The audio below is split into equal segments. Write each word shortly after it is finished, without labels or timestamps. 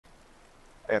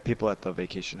I got people at the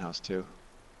vacation house too.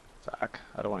 Fuck,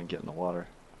 I don't want to get in the water.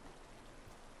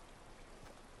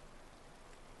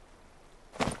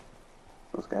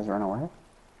 Those guys run away?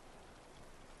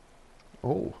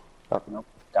 Oh. Oh, nope.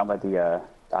 Down by the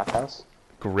dock house?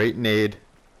 Great nade.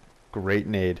 Great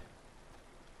nade.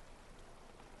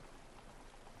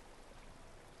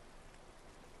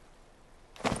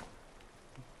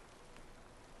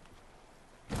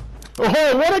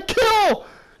 Oh, what a kill!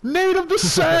 Nade of the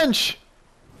centch!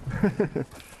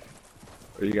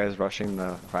 Are you guys rushing the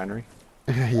refinery?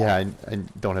 Yeah, I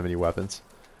don't have any weapons.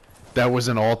 That was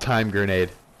an all-time grenade.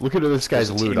 Look at this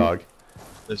guy's loot dog.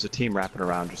 There's a team wrapping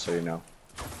around, just so you know.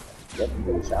 Yep, I'm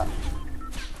getting shot.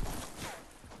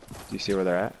 Do you see where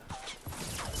they're at?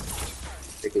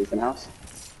 Vacation house?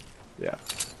 Yeah.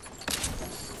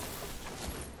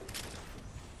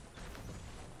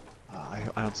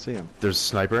 I don't see him. There's a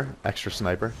sniper, extra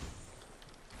sniper.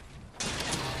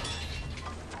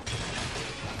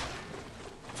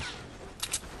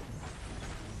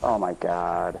 Oh my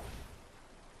god.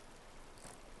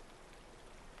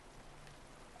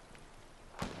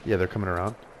 Yeah, they're coming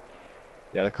around.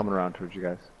 Yeah, they're coming around towards you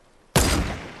guys.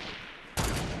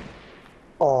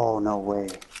 Oh, no way.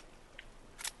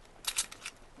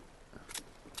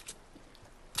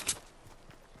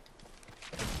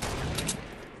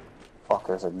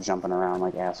 Fuckers are jumping around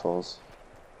like assholes.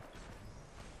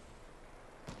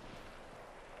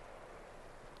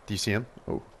 Do you see him?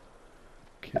 Oh.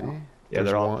 Okay. Yeah,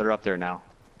 they're up there now.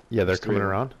 Yeah, they're There's coming three of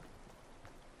them. around.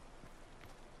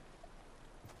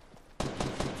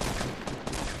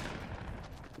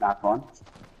 Knock one.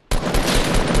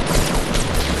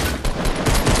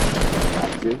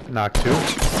 Knock two. Knock two.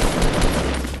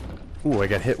 Ooh, I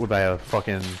got hit by a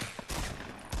fucking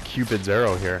Cupid's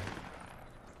arrow here.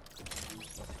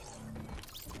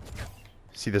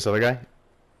 See this other guy?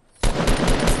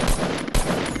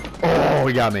 Oh,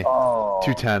 he got me. Oh.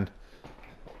 210.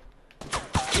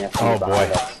 Yeah, Oh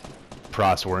behind boy. us.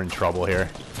 Pros, we're in trouble here.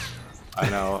 I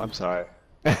know. I'm sorry.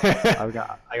 I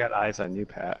got eyes on you,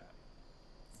 Pat.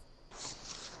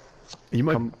 You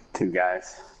might. Two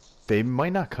guys. They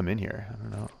might not come in here. I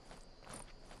don't know.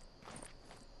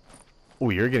 Oh,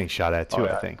 you're getting shot at too. Oh,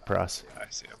 yeah. I think, Pros. Yeah, I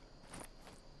see him.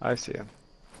 I see him.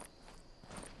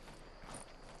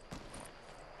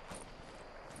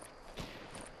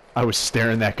 I was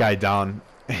staring that guy down,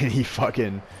 and he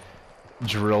fucking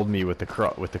drilled me with the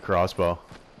crossbow.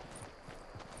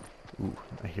 Ooh,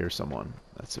 I hear someone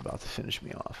that's about to finish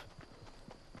me off.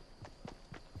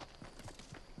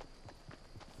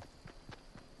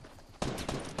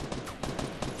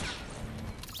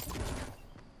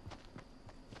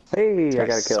 Hey, This I guy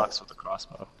got a kill. sucks with the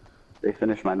crossbow. They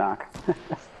finished my knock.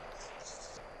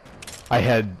 I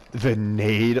had the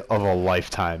nade of a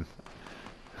lifetime.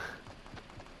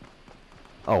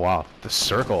 Oh wow, the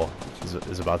circle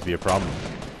is about to be a problem.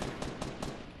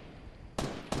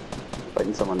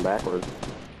 Fighting someone backwards.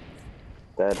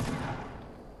 Dead.